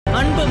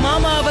அன்பு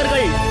மாமா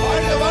அவர்கள்,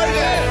 வாழ்க வாழ்க!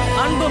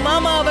 அன்பு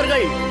மாமா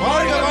அவர்கள்,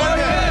 வாழ்க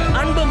வாழ்க!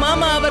 அன்பு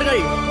மாமா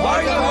அவர்கள்,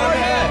 வாழ்க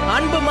வாழ்க!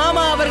 அன்பு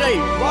மாமா அவர்கள்,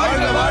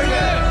 வாழ்க வாழ்க!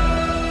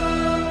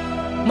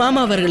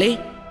 மாமா அவர்களே,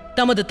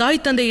 தமது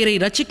தாய் தந்தையரை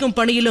ரட்சிக்கும்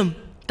பணியிலும்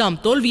தாம்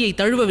தோல்வியை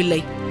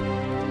தழுவவில்லை.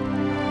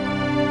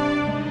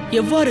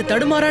 எவ்வாறு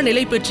தடுமாறா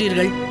நிலை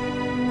பெற்றீர்கள்?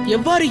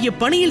 எவ்வாறு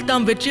இப்பணியில்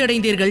தாம் வெற்றி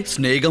அடைந்தீர்கள்?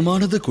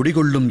 சிநேகமானது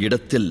குடிகொள்ளும்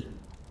இடத்தில்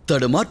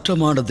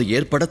தடுமாற்றமானது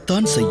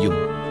ஏற்படத்தான் செய்யும்.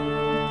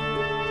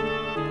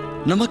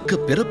 நமக்கு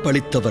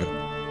பிறப்பளித்தவர்,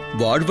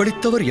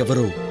 வாழ்வளித்தவர்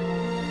எவரோ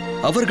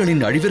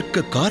அவர்களின்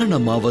அழிவிற்கு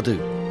காரணமாவது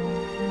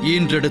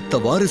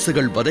ஈன்றெடுத்த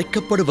வாரிசுகள்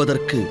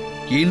வதைக்கப்படுவதற்கு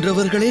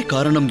ஈன்றவர்களே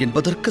காரணம்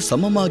என்பதற்கு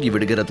சமமாகி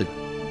விடுகிறது.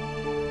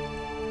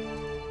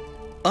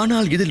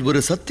 ஆனால் இதில்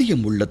ஒரு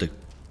சத்தியம் உள்ளது.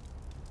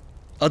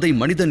 அதை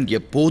மனிதன்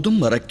எப்போதும்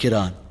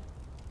மறக்கிறான்.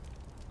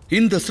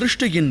 இந்த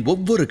சிருஷ்டியின்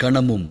ஒவ்வொரு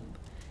கணமும்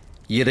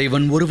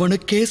இறைவன்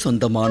ஒருவனுக்கே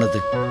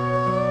சொந்தமானது.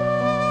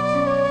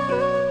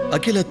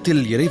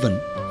 அகிலத்தில் இறைவன்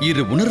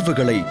இரு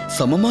உணர்வுகளை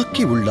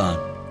சமமாக்கி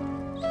உள்ளான்.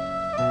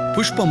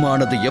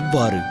 புஷ்பமானது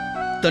எவ்வாறு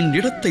தன்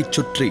இடத்தைச்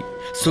சுற்றி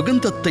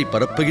சுகந்தத்தை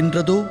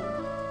பரப்புகின்றதோ,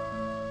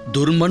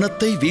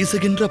 துர்மணத்தை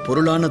வீசுகின்ற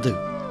பொருளானது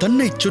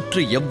தன்னைச்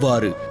சுற்றி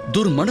எவ்வாறு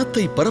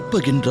துர்மணத்தை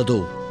பரப்புகின்றதோ,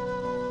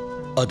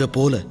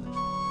 அதுபோல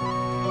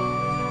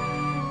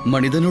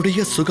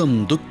மனிதனுடைய சுகம்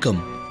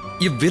துக்கம்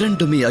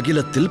இவ்விரண்டுமே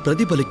அகிலத்தில்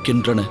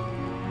பிரதிபலிக்கின்றன.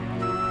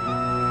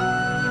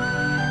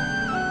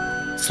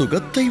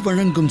 சுகத்தை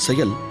வழங்கும்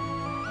செயல்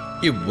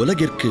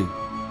இவ்வுலகிற்கு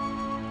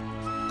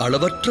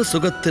அளவற்ற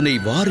சுகத்தினை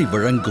வாரி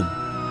வழங்கும்.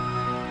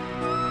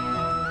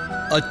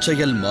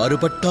 அச்செயல்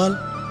மாறுபட்டால்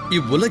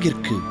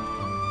இவ்வுலகிற்கு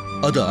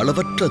அது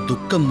அளவற்ற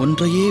துக்கம்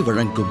ஒன்றையே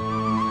வழங்கும்.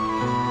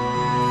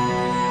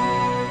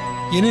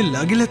 எனில்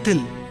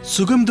அகிலத்தில்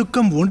சுகம்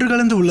துக்கம் ஒன்று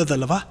கலந்து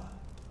உள்ளதல்லவா?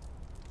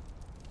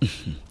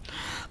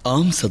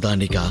 ஆம்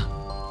சதானிகா,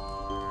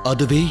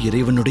 அதுவே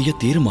இறைவனுடைய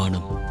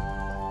தீர்மானம்.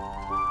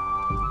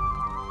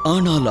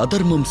 ஆனால்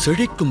அதர்மம்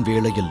செழிக்கும்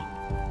வேளையில்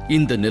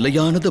இந்த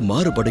நிலையானது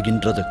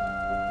மாறுபடுகின்றது.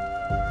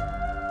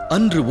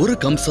 அன்று ஒரு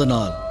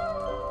கம்சனால்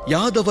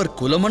யாதவர்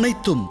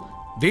குலமனைத்தும்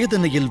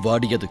வேதனையில்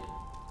வாடியது.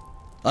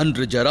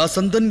 அன்று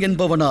ஜராசந்தன்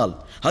என்பவனால்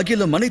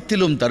அகிலம்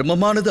அனைத்திலும்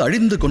தர்மமானது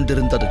அழிந்து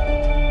கொண்டிருந்தது.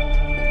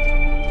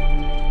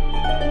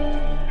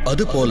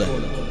 அதுபோல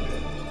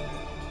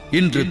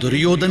இன்று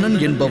துரியோதனன்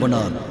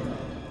என்பவனால்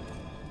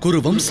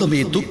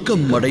குருவம்சமே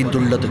துக்கம்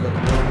அடைந்துள்ளது.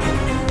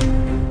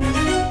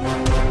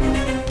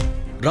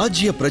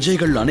 ராஜ்ய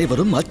பிரஜைகள்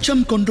அனைவரும்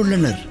அச்சம்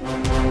கொண்டுள்ளனர்.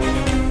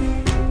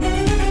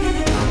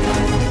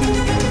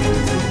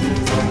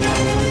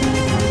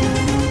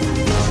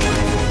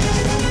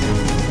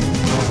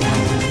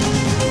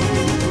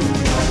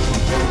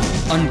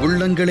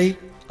 அன்புள்ளங்களே,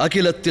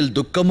 அகிலத்தில்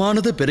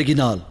துக்கமானது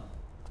பெருகினால்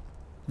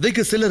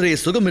வெகு சிலரே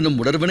சுகமெனும்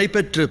உணர்வினை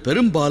பெற்று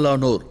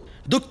பெரும்பாலானோர்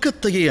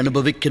துக்கத்தையே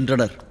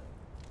அனுபவிக்கின்றனர்.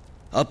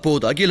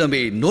 அப்போது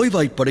அகிலமே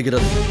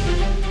நோய்வாய்ப்படுகிறது.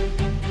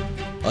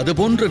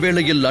 அதுபோன்ற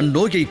வேளையில்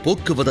அந்நோயை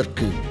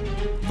போக்குவதற்கு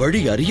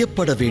வழி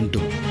அறியப்பட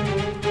வேண்டும்.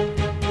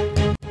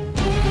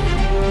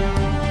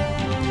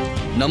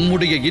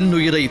 நம்முடைய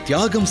இன்னுயிரை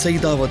தியாகம்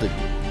செய்தாவது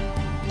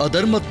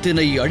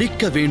அதர்மத்தினை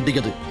அழிக்க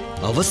வேண்டியது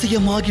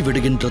அவசியமாகி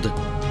விடுகின்றது.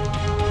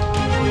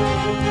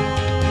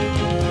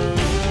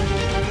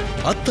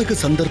 அத்தகு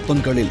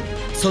சந்தர்ப்பங்களில்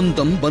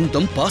சொந்தம்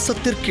பந்தம்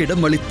பாசத்திற்கு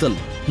இடமளித்தல்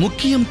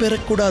முக்கியம்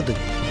பெறக்கூடாது.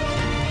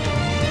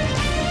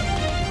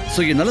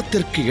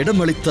 சுயநலத்திற்கு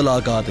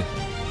இடமளித்தலாகாது.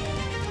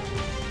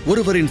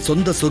 ஒருவரின்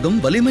சொந்த சுகம்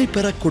வலிமை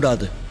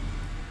பெறக்கூடாது.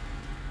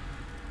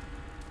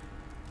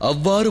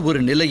 அவ்வாறு ஒரு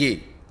நிலையே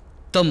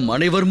தம்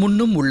அனைவர்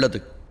முன்னும் உள்ளது.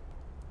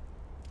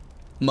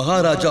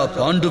 மகாராஜா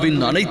பாண்டுவின்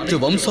அனைத்து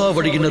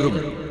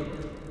வம்சாவளியினரும்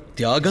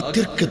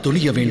தியாகத்திற்கு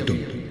துணிய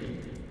வேண்டும்.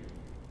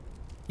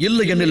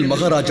 இல்லையெனில்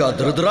மகாராஜா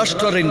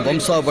திருதராஷ்டிரரின்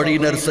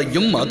வம்சாவளியினர்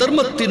செய்யும்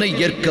அதர்மத்தினை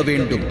ஏற்க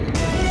வேண்டும்.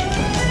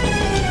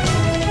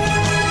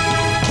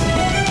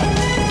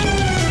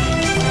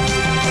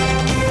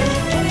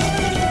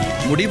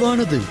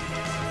 முடிவானது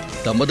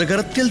தமது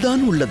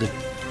கரத்தில்தான் உள்ளது.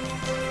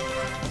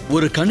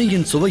 ஒரு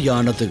கனியின்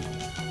சுவையானது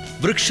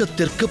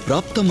விருட்சத்திற்கு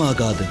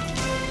பிராப்தமாகாது.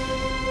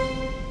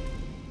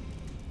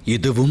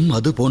 இதுவும்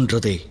அது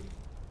போன்றதே.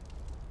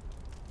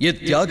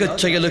 இத்தியாகச்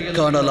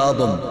செயலுக்கான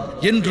லாபம்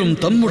என்றும்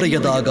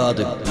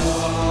தம்முடையதாகாது.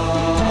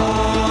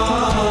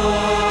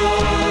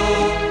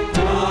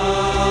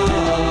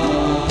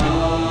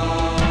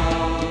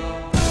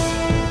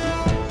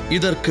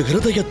 இதற்கு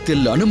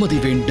ஹிருதயத்தில் அனுமதி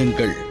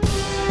வேண்டுங்கள்.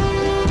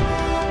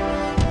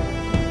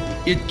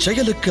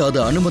 இச்செயலுக்கு அது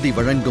அனுமதி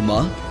வழங்குமா?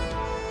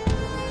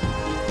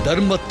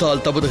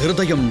 தர்மத்தால் தமது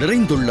ஹிருதயம்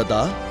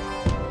நிறைந்துள்ளதா?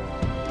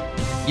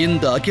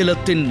 இந்த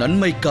அகிலத்தின்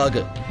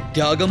நன்மைக்காக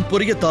தியாகம்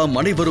புரிய தாம்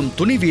அனைவரும்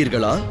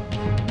துணிவீர்களா?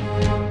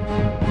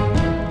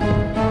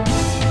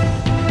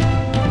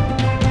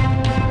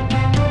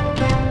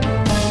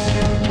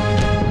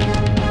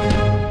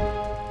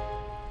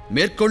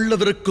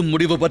 மேற்கொள்ளவிருக்கும்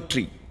முடிவு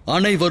பற்றி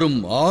அனைவரும்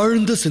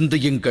ஆழ்ந்து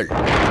சிந்தியுங்கள்.